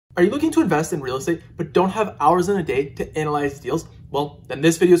Are you looking to invest in real estate but don't have hours in a day to analyze deals? Well, then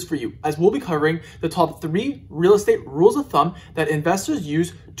this video is for you, as we'll be covering the top 3 real estate rules of thumb that investors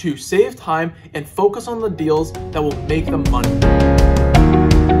use to save time and focus on the deals that will make them money.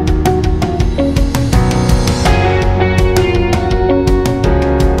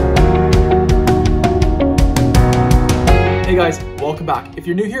 Hey guys, welcome back. If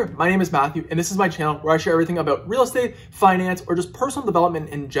you're new here, my name is Matthew, and this is my channel where I share everything about real estate, finance, or just personal development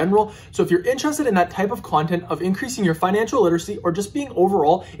in general. So if you're interested in that type of content of increasing your financial literacy or just being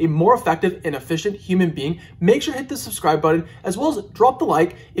overall a more effective and efficient human being, make sure to hit the subscribe button, as well as drop the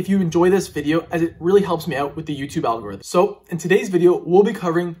like if you enjoy this video, as it really helps me out with the YouTube algorithm. So in today's video, we'll be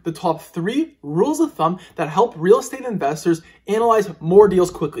covering the top 3 rules of thumb that help real estate investors analyze more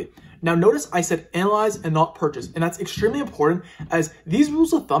deals quickly. Now notice I said analyze and not purchase, and that's extremely important, as these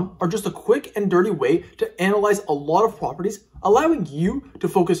rules of thumb are just a quick and dirty way to analyze a lot of properties, allowing you to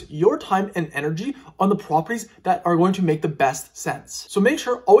focus your time and energy on the properties that are going to make the best sense. So make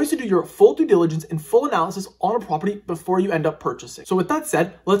sure always to do your full due diligence and full analysis on a property before you end up purchasing. So with that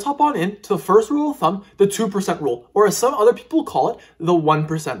said, let's hop on in to the first rule of thumb, the 2% rule, or as some other people call it, the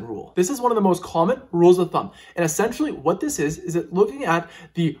 1% rule. This is one of the most common rules of thumb. And essentially what this is it looking at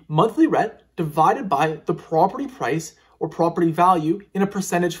the monthly rent divided by the property price or property value in a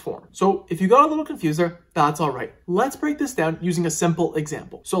percentage form. So if you got a little confused there, that's all right. Let's break this down using a simple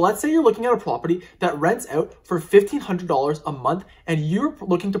example. So let's say you're looking at a property that rents out for $1,500 a month and you're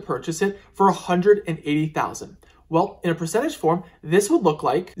looking to purchase it for $180,000. Well, in a percentage form, this would look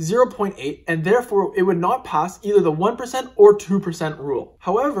like 0.8, and therefore it would not pass either the 1% or 2% rule.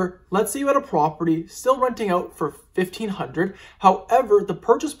 However, let's say you had a property still renting out for $1,500. However, the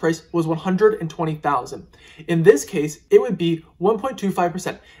purchase price was $120,000. In this case, it would be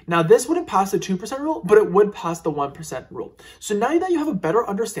 1.25%. Now, this wouldn't pass the 2% rule, but it would pass the 1% rule. So now that you have a better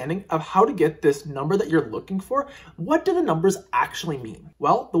understanding of how to get this number that you're looking for, what do the numbers actually mean?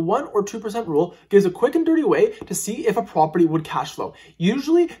 Well, the 1 or 2% rule gives a quick and dirty way to see if a property would cash flow.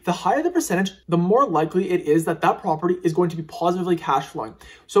 Usually, the higher the percentage, the more likely it is that that property is going to be positively cash flowing.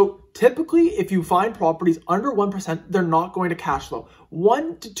 So typically, if you find properties under 1%, they're not going to cash flow.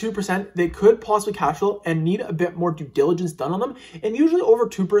 1 to 2%, they could possibly cash flow and need a bit more due diligence done on them. And usually over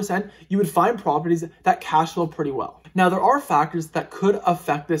 2%, you would find properties that cash flow pretty well. Now, there are factors that could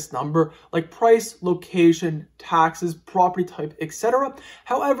affect this number, like price, location, taxes, property type, etc.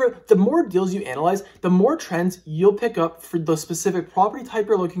 However, the more deals you analyze, the more trends you'll pick up for the specific property type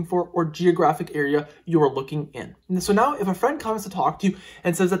you're looking for or geographic area you're looking in. And so now if a friend comes to talk to you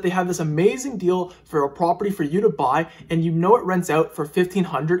and says that they have this amazing deal for a property for you to buy, and you know it rents out for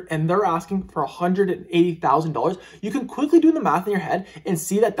 $1,500 and they're asking for $180,000, you can quickly do the math in your head and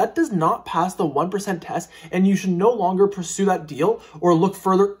see that that does not pass the 1% test, and you should no longer pursue that deal or look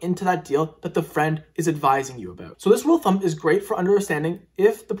further into that deal that the friend is advising you about. So this rule of thumb is great for understanding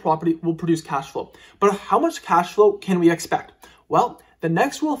if the property will produce cash flow. But how much cash flow can we expect? Well, the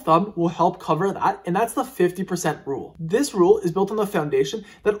next rule of thumb will help cover that, and that's the 50% rule. This rule is built on the foundation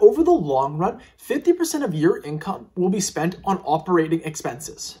that over the long run, 50% of your income will be spent on operating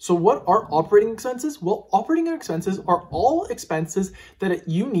expenses. So what are operating expenses? Well, operating expenses are all expenses that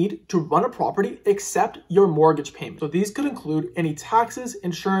you need to run a property except your mortgage payment. So these could include any taxes,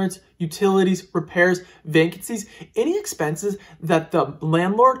 insurance, utilities, repairs, vacancies, any expenses that the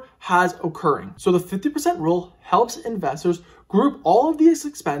landlord has occurring. So the 50% rule helps investors group all of these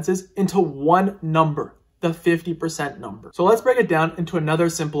expenses into one number, the 50% number. So let's break it down into another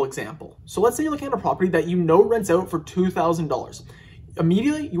simple example. So let's say you're looking at a property that you know rents out for $2,000.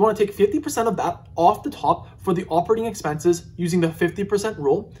 Immediately, you want to take 50% of that off the top for the operating expenses using the 50%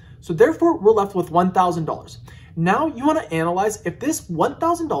 rule. So therefore, we're left with $1,000. Now you want to analyze if this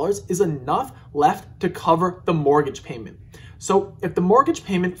 $1,000 is enough left to cover the mortgage payment. So if the mortgage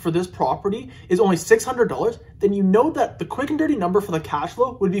payment for this property is only $600, then you know that the quick and dirty number for the cash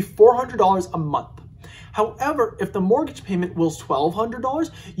flow would be $400 a month. However, if the mortgage payment was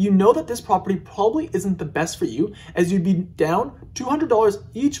 $1,200, you know that this property probably isn't the best for you, as you'd be down $200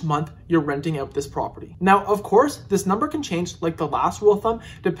 each month you're renting out this property. Now, of course, this number can change like the last rule of thumb,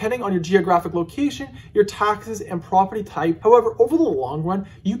 depending on your geographic location, your taxes, and property type. However, over the long run,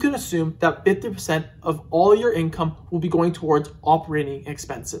 you can assume that 50% of all your income will be going towards operating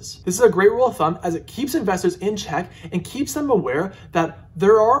expenses. This is a great rule of thumb, as it keeps investors in check and keeps them aware that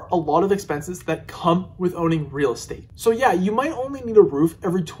there are a lot of expenses that come with owning real estate. So yeah, you might only need a roof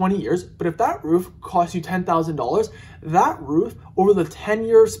every 20 years, but if that roof costs you $10,000, that roof over the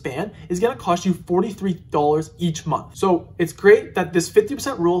 10-year span is going to cost you $43 each month. So it's great that this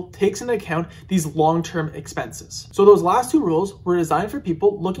 50% rule takes into account these long-term expenses. So those last two rules were designed for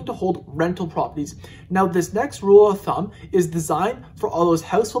people looking to hold rental properties. Now this next rule of thumb is designed for all those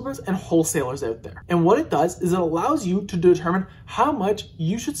house flippers and wholesalers out there. And what it does is it allows you to determine how much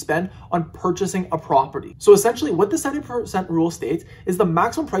you should spend on purchasing a property. So essentially what the 70% rule states is the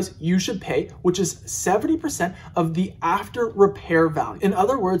maximum price you should pay, which is 70% of the after repair value. In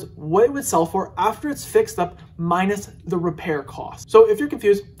other words, what it would sell for after it's fixed up minus the repair cost. So if you're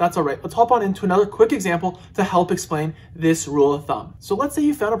confused, that's all right. Let's hop on into another quick example to help explain this rule of thumb. So let's say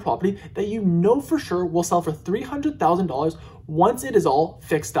you found a property that you know for sure will sell for $300,000 once it is all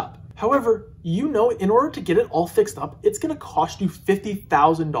fixed up. However, you know in order to get it all fixed up, it's going to cost you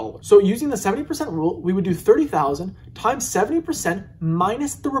 $50,000. So using the 70% rule, we would do $30,000 times 70%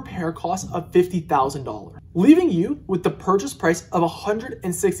 minus the repair cost of $50,000, leaving you with the purchase price of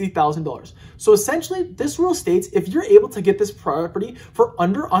 $160,000. So essentially, this rule states if you're able to get this property for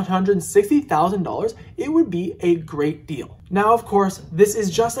under $160,000, it would be a great deal. Now, of course, this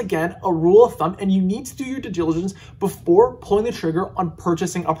is just, again, a rule of thumb, and you need to do your due diligence before pulling the trigger on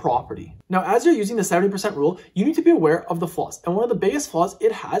purchasing a property. Now, as you're using the 70% rule, you need to be aware of the flaws. And one of the biggest flaws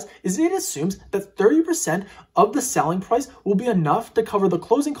it has is it assumes that 30% of the selling price will be enough to cover the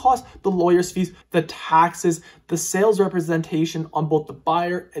closing costs, the lawyer's fees, the taxes, the sales representation on both the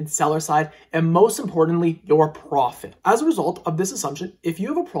buyer and seller side, and most importantly, your profit. As a result of this assumption, if you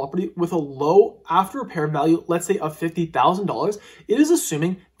have a property with a low after repair value, let's say of $50,000, it is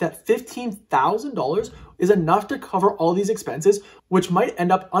assuming that $15,000 is enough to cover all these expenses, which might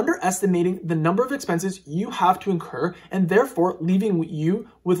end up underestimating the number of expenses you have to incur and therefore leaving you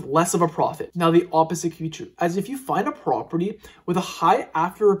with less of a profit. Now, the opposite can be true, as if you find a property with a high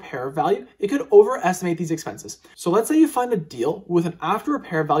after repair value, it could overestimate these expenses. So let's say you find a deal with an after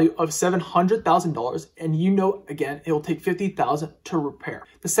repair value of $700,000 and you know, again, it will take $50,000 to repair.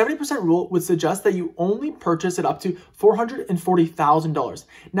 The 70% rule would suggest that you only purchase it up to $440,000.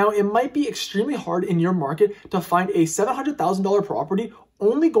 Now, it might be extremely hard in your market to find a $700,000 property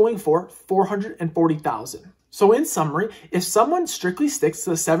only going for $440,000. So in summary, if someone strictly sticks to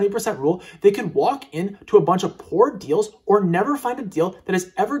the 70% rule, they can walk into a bunch of poor deals or never find a deal that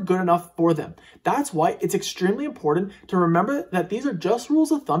is ever good enough for them. That's why it's extremely important to remember that these are just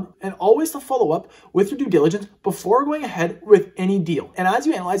rules of thumb and always to follow up with your due diligence before going ahead with any deal. And as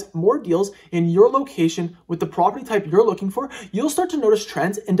you analyze more deals in your location with the property type you're looking for, you'll start to notice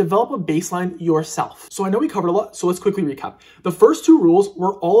trends and develop a baseline yourself. So I know we covered a lot, so let's quickly recap. The first two rules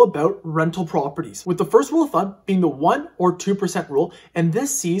were all about rental properties, with the first rule of thumb being the 1 or 2% rule, and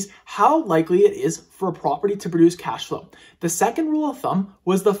this sees how likely it is for a property to produce cash flow. The second rule of thumb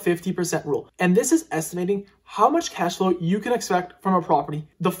was the 50% rule, and this is estimating how much cash flow you can expect from a property.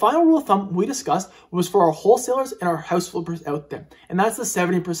 The final rule of thumb we discussed was for our wholesalers and our house flippers out there, and that's the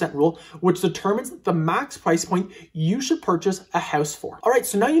 70% rule, which determines the max price point you should purchase a house for. All right,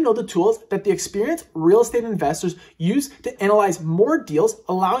 so now you know the tools that the experienced real estate investors use to analyze more deals,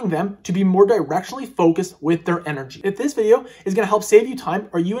 allowing them to be more directionally focused with their energy. If this video is going to help save you time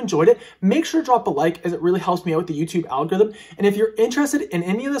or you enjoyed it, make sure to drop a like, as it really helps me out with the YouTube algorithm. And if you're interested in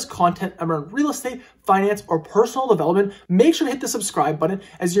any of this content around real estate, finance, or personal development, make sure to hit the subscribe button,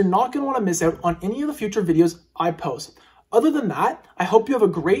 as you're not going to want to miss out on any of the future videos I post. Other than that, I hope you have a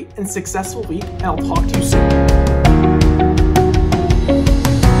great and successful week, and I'll talk to you soon.